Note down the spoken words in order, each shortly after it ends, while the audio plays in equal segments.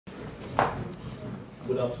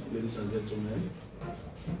Good afternoon, ladies and gentlemen.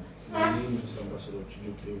 My name is Ambassador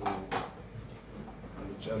Ihunwo. I'm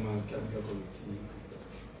the chairman of the Capital Committee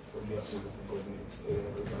of the Local Government area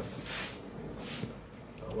of the State.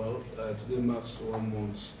 Today marks 1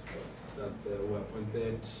 month that we were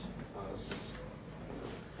appointed as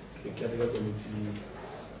the Capital Committee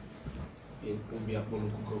in Obio-Akpor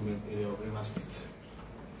Local Government area of the State.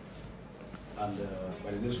 And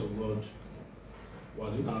by the grace of God, we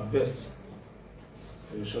are doing our best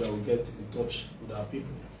to ensure that we get in touch with our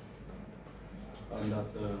people. And that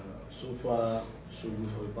so far, so good.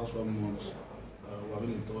 For the past 1 month, we have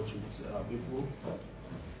been in touch with our people.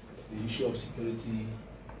 The issue of security,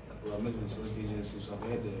 we have met with security agencies, we have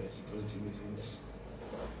had security meetings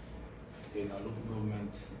in our local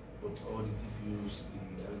government, with all the DPUs,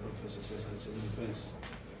 the Director of SSS and Civil Defense,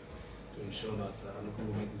 to ensure that our local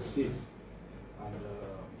government is safe. And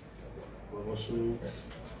we're also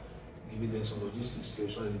giving them some logistics to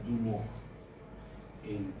ensure they do more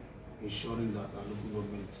in ensuring that our local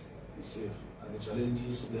government is safe. And the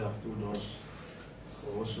challenges they have told us,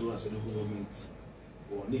 we also as a local government,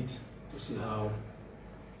 we need to see how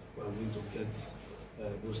we are going to get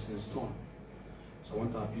those things done. So I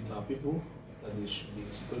want to appeal to our people that they should be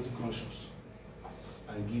security conscious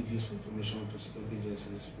and give useful information to security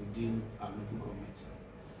agencies within our local government.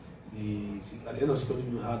 At the end of security,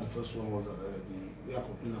 we had the first one was we are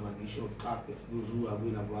complaining about the issue of car theft. Those who are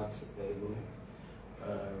going about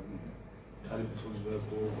carrying people's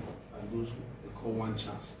vehicle, and those they call one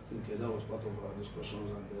chance. I think that was part of our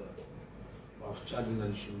discussions, and we have charged them that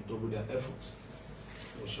they should double their efforts,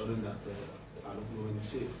 ensuring that our local government is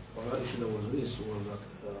safe. Another issue that was raised was that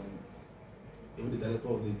even the director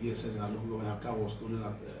of the DSS in our local government, her car was stolen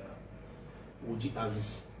at OG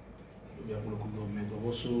Axis. We have local government, but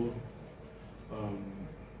also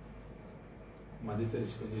mandated the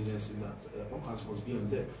security agency that all hands must be on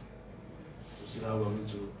deck to see how we are going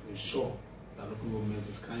to ensure that local government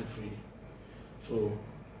is crime free. So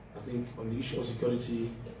I think on the issue of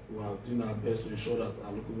security, we are doing our best to ensure that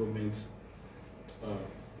our local government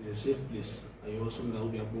is a safe place. And you also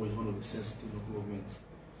know that Obio-Akpor is one of the sensitive local governments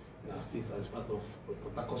in our state, as part of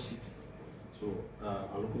Port Harcourt City. So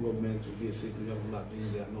our local government will be a safe place where people are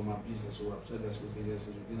doing their normal business. So we have tried the security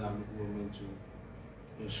agencies within our local government to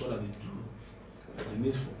ensure that they do the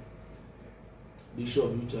needful. The issue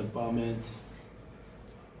of youth empowerment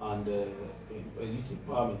and youth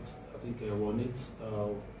empowerment, I think we on it.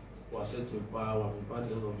 We are set to empower. We have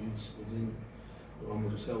empowered a lot of youths within the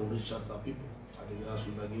government to say we reach out to our people at the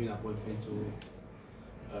grassroots by giving appointment to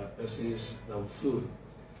persons that will feel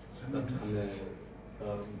that can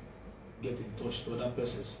get in touch to other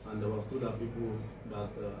persons, and we have told our people that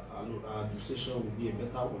our administration will be a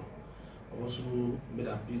better one. I also made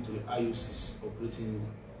an appeal to the IOCs operating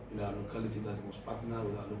in our locality that they must partner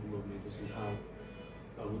with our local government to see how we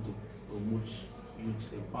are going to promote youth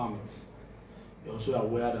empowerment. We are also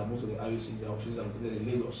aware that most of the IOCs, their offices are located in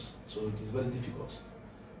Lagos, so it is very difficult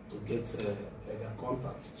to get their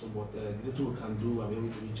contacts. So, but the little we can do, I'll be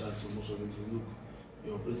able to reach out to most of them to look.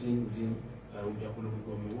 We are operating within Obio-Akpor local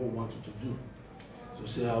government. What we want you to do to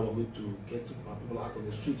see how we're going to get our people out of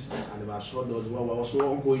the streets, and they've assured us while we're also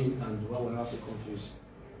ongoing and while we're not confused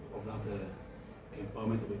of that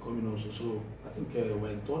empowerment will be coming also. So I think we're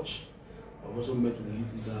in touch. I've also met with the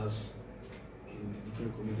youth leaders in the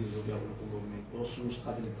different communities of the local government. Also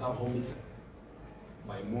started a town hall meeting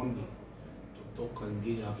by Monday to talk and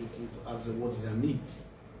engage our people, to ask them what is their needs,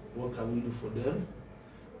 what can we do for them.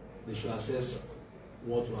 They should assess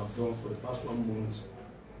what we have done for the past 1 month,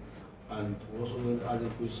 and we also going to ask the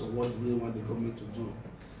question, what do they want the government to do?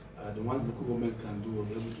 The one the local government can do, will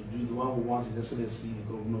be able to do. The one who wants His Excellency, the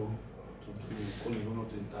governor, to call the governor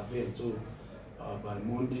to intervene. So by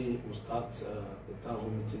Monday, we'll start the town hall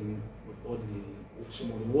meeting with all some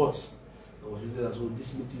of the words that was used. So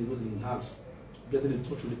this meeting is going to enhance getting in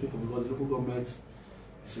touch with the people, because the local government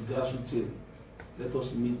is a grassroots thing. Let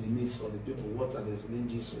us meet the needs of the people. What are the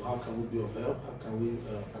challenges? So how can we be of help? How can we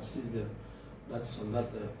assist them? That is on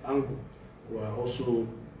that angle. We are also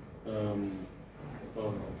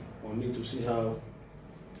on need to see how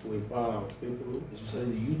we empower people,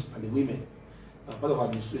 especially the youth and the women. As part of our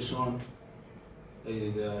administration,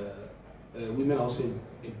 women are also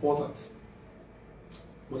important.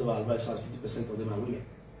 Most of our advisors, 50% of them are women.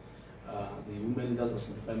 The women leaders of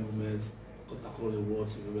simplified movement, across the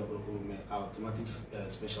world, in the local government, are automatic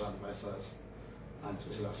special advisors and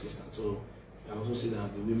special assistants. So you can also see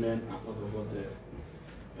that the women are part of what they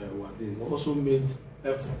were doing. We also made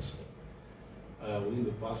efforts within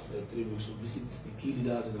the past 3 weeks to visit the key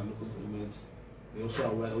leaders in our local government. They also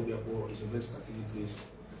are aware that Obio-Akpor is a very strategic place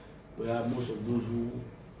where most of those who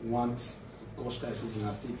want to cause crisis in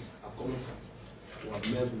our state are coming from. We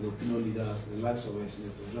have met with the opinion leaders, the likes of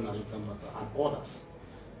Senator John Azutambata and others.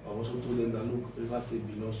 I also told them that, look, River State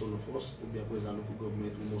belongs to all of us. Obio-Akpor is a local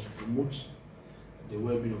government. We must promote the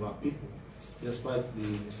well-being of our people, despite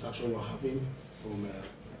the distraction we're having from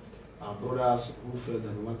our brothers who felt that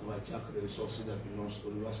they want to hijack the resources that belongs to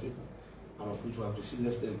River's people, and of which we have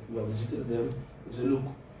visited them. We say, look,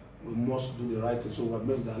 we must do the right thing. So we have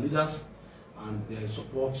met with our leaders, and their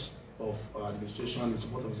support of our administration and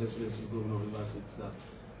support of His Excellency the Governor of River State, that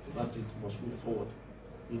River State must move forward.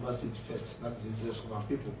 River State first, that is the interest of our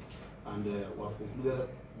people. And we have concluded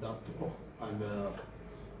that tour. And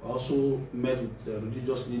also met with the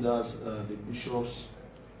religious leaders, the bishops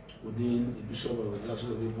within the bishop of the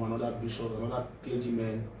Diocese of Ihunwo, another bishop, another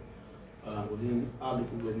clergyman within our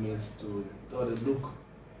local government, to tell them, look,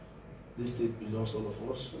 this state belongs to all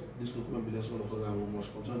of us, this document belongs to all of us, and we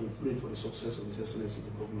must continue to pray for the success of His Excellency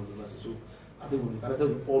the Governor of the State. So I think we've connected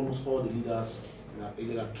with almost all the leaders,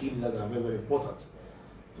 key leaders that are very, very important,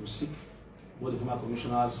 to seek both the former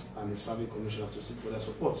commissioners and the serving commissioners to seek for their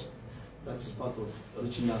support. That is part of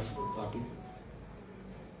reaching out to our people.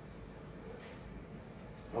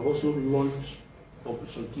 I've also launched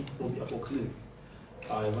Operation Keep Obio-Akpor Clean.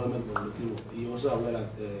 Our environment was looking. You're also aware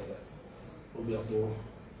that Obio-Akpor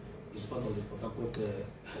is part of the Port Harcourt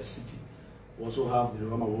city. We also have the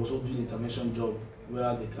Roma. We also do the intervention job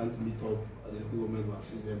where they can't meet up at the local government to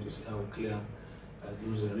assist them to see how to clear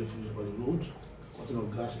those refugees on the road, cutting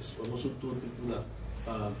of grasses. We also told people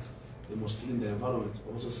that they must clean the environment.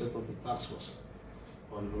 We also set up a task force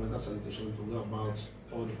on environmental sanitation to go about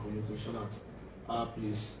all the communities so that our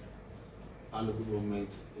place, our local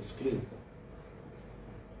government is clean.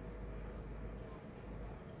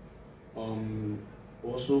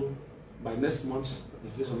 Also, by next month, the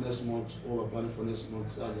first of next month, or we're planning for next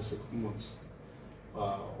month, as the second month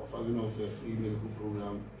of having of a free medical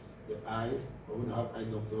program. The eyes, we're going to have eye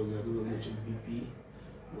doctors, we are going to check BP,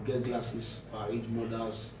 we'll get glasses for our aged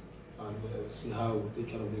mothers, and see how we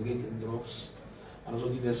take care of them, get them drugs, and also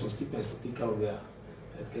give them some stipends to take care of their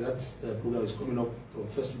healthcare. That program is coming up from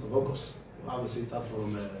 1st week of August. We'll have a center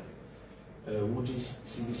from Woji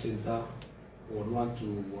CV Center, Ward 1 to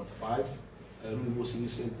Ward 5, Ihunwo CV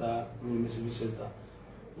Center, Ihunwo CV Center.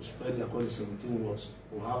 We'll spread it across the 17 wards.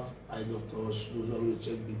 We'll have eye doctors, those who are going to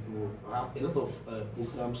check people. We'll have a lot of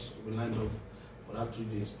programs will be lined up for that 3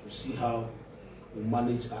 days to see how we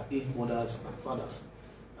manage our aged mothers and fathers.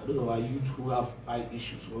 And those of our youth who have eye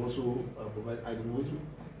issues, we also provide eye doctors.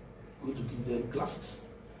 We're going to give them classes.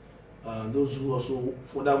 Those who also,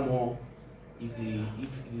 furthermore, if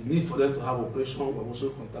it is need for them to have operation, we've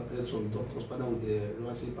also contacted some doctors, partner with the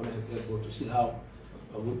River State Permanent Health Board to see how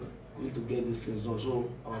we're going to get these things done. So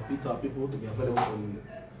our people to be available from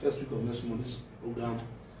first week of next month. This program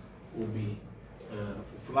will be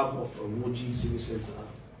flag off from Woji Civil Center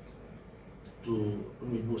to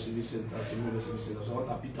Ihunwo Civil Center to Ihunwo Civil Center. So I want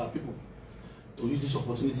our people to use this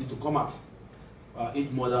opportunity to come out, our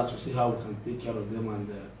aged mothers, to see how we can take care of them, and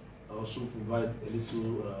also provide a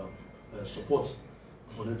little support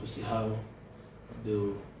for them to see how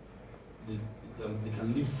they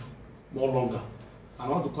can live more longer. I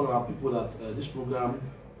want to call on our people that this program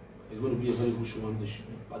is going to be a very good one. They should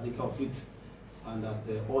partake of it, and that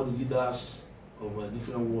all the leaders of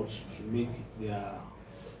different wards should make their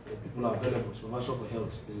people available. So Master for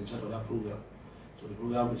Health is in charge of that program. So the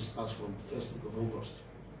program starts from 1st week of August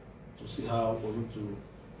to see how we're going to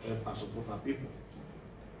help and support our people.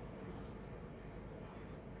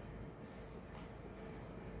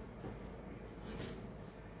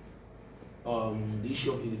 The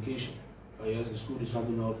issue of education. Yes, the school is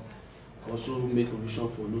ramping up. Also make provision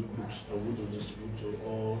for notebooks that we will distribute to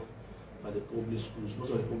all the public schools.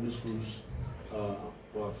 Most of the public schools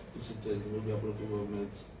who have visited the local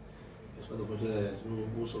government, as part of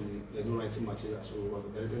most of the no writing materials. So we have the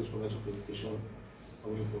Director of Supervisor of Education,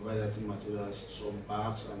 and we provide writing materials, some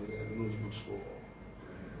bags and notebooks for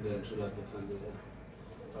them so that they can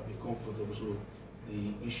be comfortable. So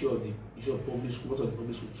the issue of public school, most of the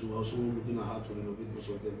public schools too, also looking at how to renovate most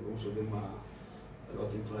of them. Most of them are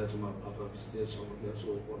not into writing about visited some of them.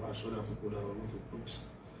 So I'm sure that people that are going to put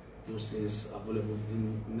those things available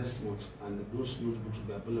in next month, and those notebooks will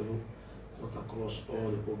be available across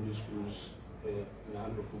all the public schools in our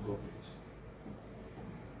local government.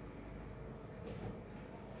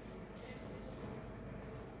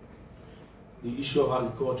 The issue of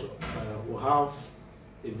agriculture, we have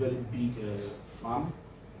a very big farm,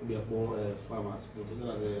 Obio-Akpor farm located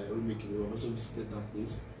at the Wike. We have also visited that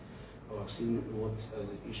place. I've seen what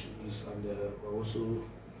the issue is, and we also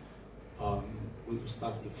going to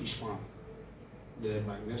start a fish farm there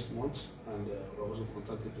by next month, and we're also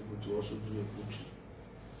contacted people to also do a poultry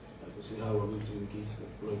to see how we're going to engage and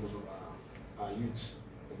employ most of our youth.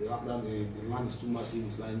 The land is too massive,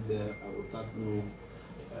 it's lying there without no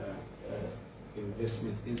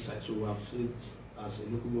investment inside. So we have said as a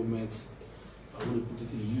local government, I want to put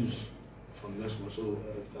it in use from next month. So I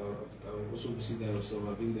can also visit there yourself.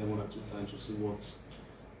 I've been there 1 or 2 times to see what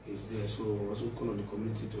is there. So also call on the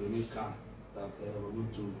community to remain calm that we're going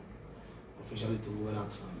to officially take over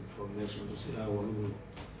that from next month to see how we're going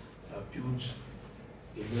to build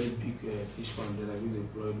a very big fish farm that are going to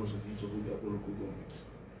employ most of the youth of Obio-Akpor local government.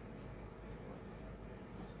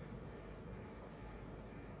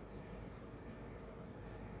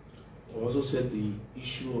 I also said the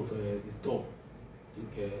issue of the talk. I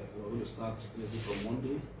think we're going to start from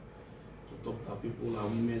Monday to talk to our people, our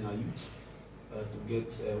women, our youth, to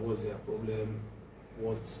get what's their problem,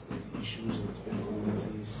 what is the issues in different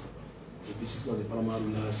communities, the visits of the paramount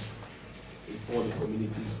rulers, all the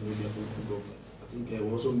communities in the local government. I think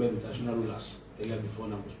we also met with national rulers earlier before,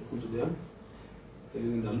 and I've spoken to them,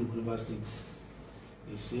 telling them that look, River State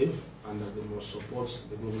is safe and that they must support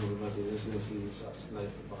the government of River State residency as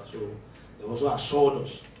life. So they also assured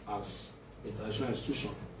us as an international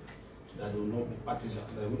institution that they will not be partisan,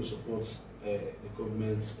 that they will support the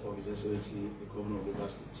government of His Excellency, the governor of River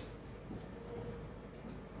State.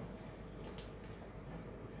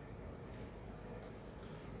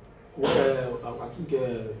 Well, I think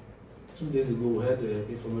 2 days ago we had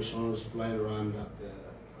information flying around that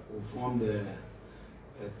we formed a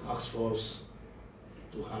task force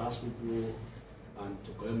to harass people and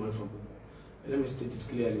to collect money from people. And let me state it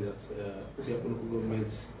clearly that Obio-Akpor local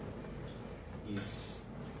government is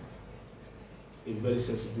a very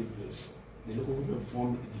sensitive place. The local government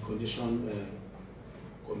formed the condition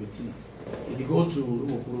committee. If you go to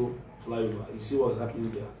Rumokoro flyover, you see what's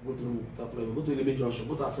happening there. Go to Rumokoro flyover, go to Eleme Junction,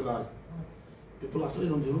 go to Arsenal. People are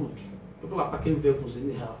selling on the road. People are parking vehicles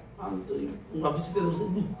anyhow. And we have visited and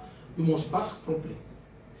said, look, you must park properly.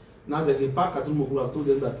 Now there's a park at Rumokoro. I've told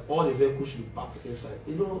them that all the vehicles should be parked inside.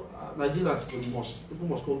 You know, Nigerians, people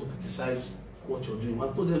must come to criticize what you're doing.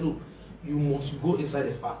 I've told them, look, you must go inside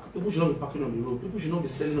the park. People should not be parking on the road. People should not be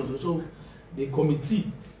selling on the road. So the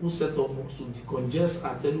committee who set up was to decongest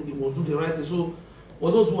and tell you you must do the right thing. So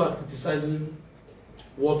for those who are criticizing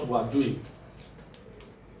what we are doing,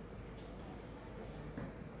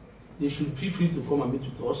 they should feel free to come and meet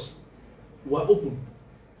with us. We are open.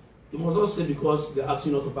 You must not say because they're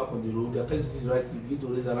asking you not to park on the road, they're trying to do the right thing, you need to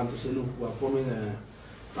raise alarm to say, look, we are forming a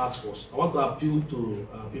task force. I want to appeal to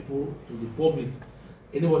people, to the public,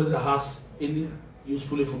 anybody that has any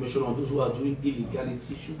useful information on those who are doing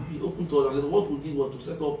illegality should be open to us. And what we did was to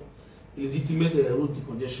set up a legitimate road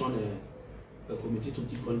decongestion committee to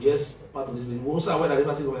decongest part of this. We also aware that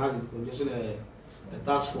River State has a decongestion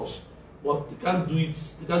task force, but they can't do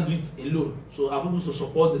it alone. So I want to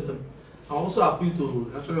support them. I also appeal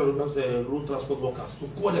to national road transport workers to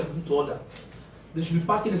call their people to order. They should be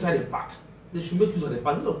parking inside the park. They should make use of the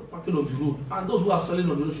park, not parking on the road. And those who are selling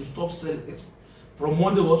on the road should stop selling it. From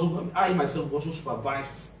Monday, I myself also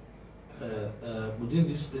supervised within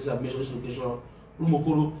this place I've mentioned, this location,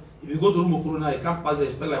 Rumokoro. If you go to Rumokoro now, you can't pass there,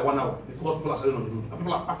 it's like 1 hour because people are selling on the road. And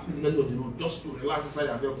people are parking illegally on the road just to relax inside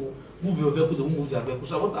their vehicle, move your vehicle, they won't move their vehicle.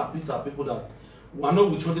 So I want to appeal to our people that we are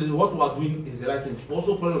not witch-hunting. What we are doing is the right thing. We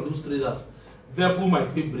also calling on those traders. Vehicle might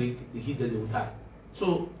fail break, they hit them, they will die.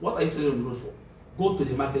 So what are you selling on the road for? Go to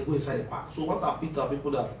the market, go inside the park. So what I appeal to our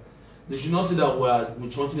people that they should not say that we are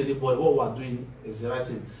witch-hunting anybody. What we are doing is the right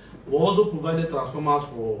thing. We also provided transformers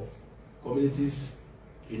for communities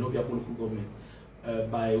in Obio-Akpor local government.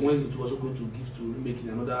 By Wednesday, we are also going to give to making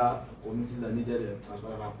another community that needed a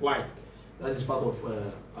transformer and apply. That is part of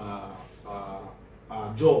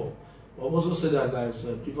our job. We also said that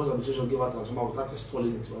the previous administration gave out transformer without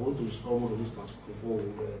installing it. We want to install one of those transformers before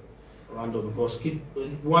we round up because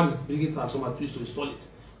one is bringing transformer, two is to install it.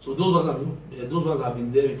 So those ones have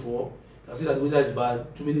been there before. You can see that the weather is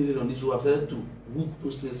bad, too many on this. We have started to hook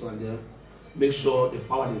those things and make sure the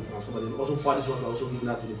power they transformer. Then also power these ones are also giving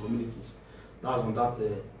that to the communities. That's on that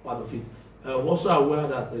part of it. We're also aware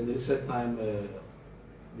that in the recent time, what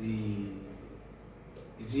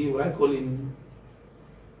I call him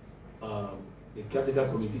the caretaker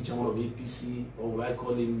committee chairman of APC, or what I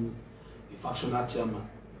call him the factional chairman,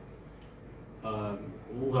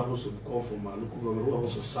 who happens to come from a local government, who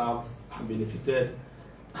also served and benefited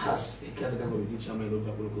as a caretaker committee chairman in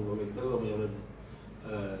local government. That's what we have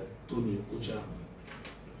Tony Okucha.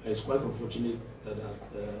 It's quite unfortunate that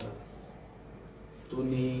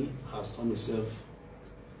Tony has turned himself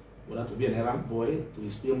whether to be an errand boy to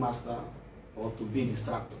his paymaster or to be a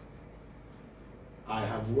distractor. I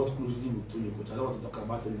have worked closely with Tony Coach. I don't want to talk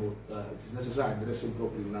about him, but it is necessary I address him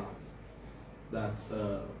properly now. That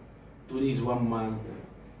Tony is one man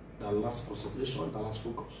that lacks concentration, that lacks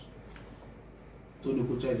focus. Tony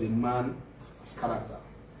Coach is a man that has character.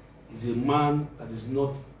 He's a man that is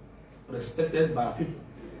not respected by people.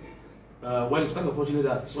 Well, it's quite unfortunate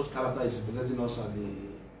that such character is representing us at the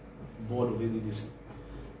board of NDDC.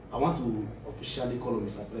 I want to officially call on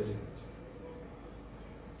Mr. President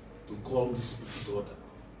to call these people to order.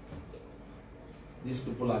 These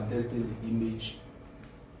people are denting the image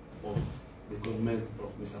of the government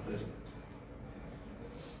of Mr. President.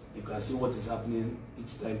 You can see what is happening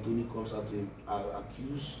each time Tony comes out to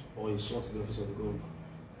accuse or insult the office of the government.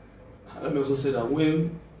 Let me also say that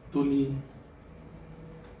when Tony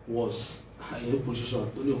was in a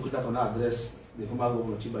position, Tony Okuta cannot address the former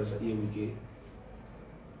governor Chibarisa Wike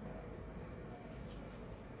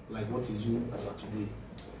like what he's doing as of today,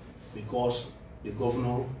 because the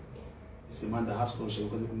governor is a man that has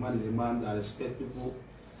conscience, because the man is a man that respects people,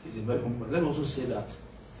 he's a very humble. Let me also say that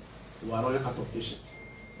we are running out of patience,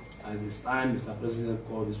 and it's time Mr. President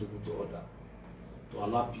called these people to order to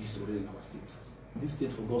allow peace to reign in our state. This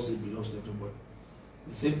state, for God's sake, belongs to everybody.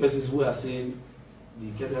 The same persons who are saying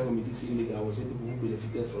the caretaker committee is illegal, I was saying people who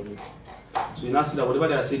benefited from it. So you now see that whatever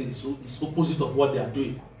they are saying is opposite of what they are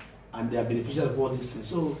doing, and they are beneficial of all these things.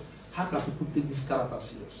 So how can people take this character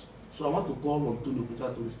serious? So I want to call on Tony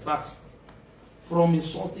Okuta to retract from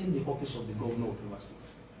insulting the office of the governor of Rivers State.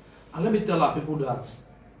 And let me tell our people that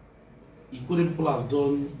Ikore people have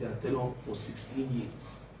done their tenure for 16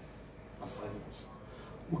 years and 5 months.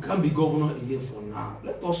 We can't be governor again for now.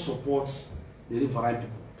 Let us support the Riverine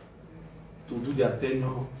people to do their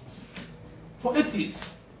tenure for 8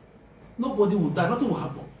 years. Nobody will die, nothing will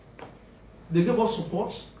happen. They gave us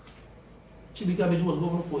support. Chibike Amechi was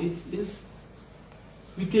governor for 8 years.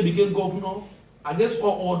 Wike became governor. Against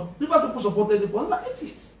all Rivers people supported him for like 8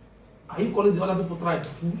 years. Are you calling the other people tried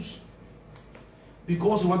fools?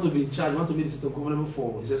 Because you want to be in charge, you want to be the state of government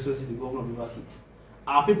for His Excellency the governor of Rivers State.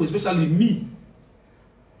 Our people, especially me,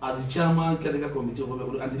 as the chairman, caretaker committee of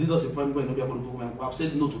Obio-Akpor, and the leaders of Obio-Akpor government, we have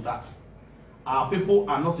said no to that. Our people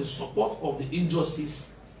are not in support of the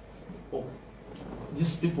injustice of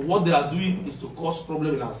these people. What they are doing is to cause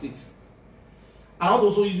problem in our state. And I want to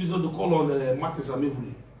also use this to call on Martin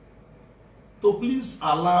Samehuli to please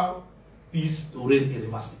allow peace to reign in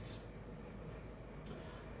Rivers State.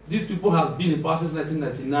 These people have been in power since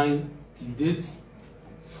 1999 till date.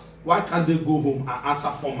 Why can't they go home and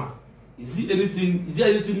answer former? Is there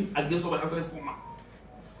anything against somebody answering former?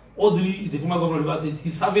 Odiri is the former governor of Rivers State.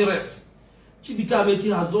 He's having rest. Chibike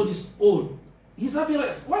Amechi has done his own. He's having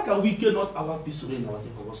rest. Why can we not allow peace to reign in our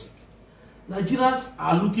state, for God's sake? Nigerians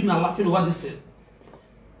are looking and laughing over this thing.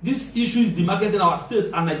 This issue is demarcating our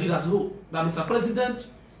state and Nigeria as a whole. That Mr. President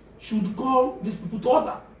should call these people to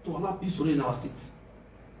order to allow peace to reign in our state.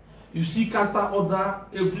 You see counter order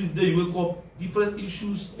every day you wake up, different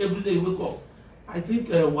issues every day you wake up. I think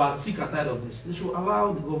we are sick and tired of this. They should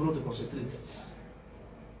allow the governor to concentrate.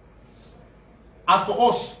 As for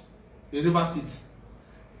us in Rivers State,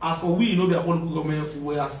 as for we, the political government,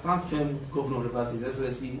 we are stand firm with Governor of Rivers State,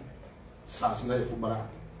 Excellency Sasinare Fubara,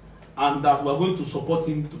 and that we are going to support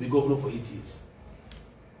him to be governor for 8 years.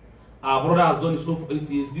 Our brother has done his own for 8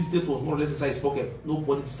 years. This state was more or less inside his pocket.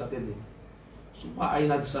 Nobody started him. So why are you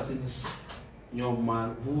not starting this young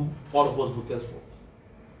man who all of us voted for?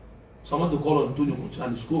 So I want to call on Tony Okuta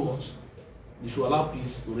and his cohorts. They should allow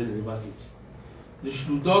peace to reign in Rivers State. They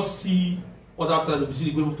should just see other times we see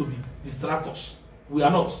the government to be distractors. We are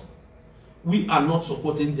not. We are not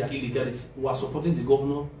supporting their illegality. We are supporting the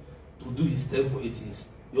governor to do his term for 8 years.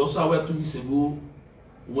 You also aware 2 weeks ago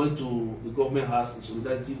we went to the government house in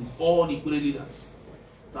solidarity with all the Ikore leaders,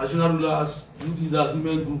 national rulers, youth leaders,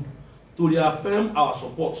 women group, to reaffirm our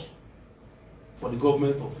support for the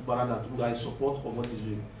government of Fubara, that we are in support of what he's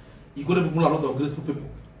doing. Ikore people are not ungrateful people.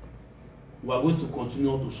 We are going to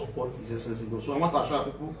continue to support His Excellency. So I want to assure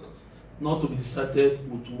people not to be distracted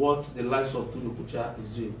with what the likes of Tony Okuta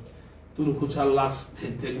is doing. Tony Okuta lacks the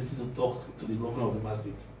integrity to talk to the governor of Rivers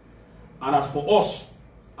State. And as for us,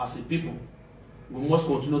 as a people, we must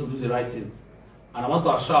continue to do the right thing. And I want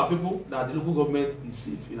to assure people that the local government is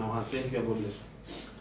safe in our hands. Thank you, and God bless you.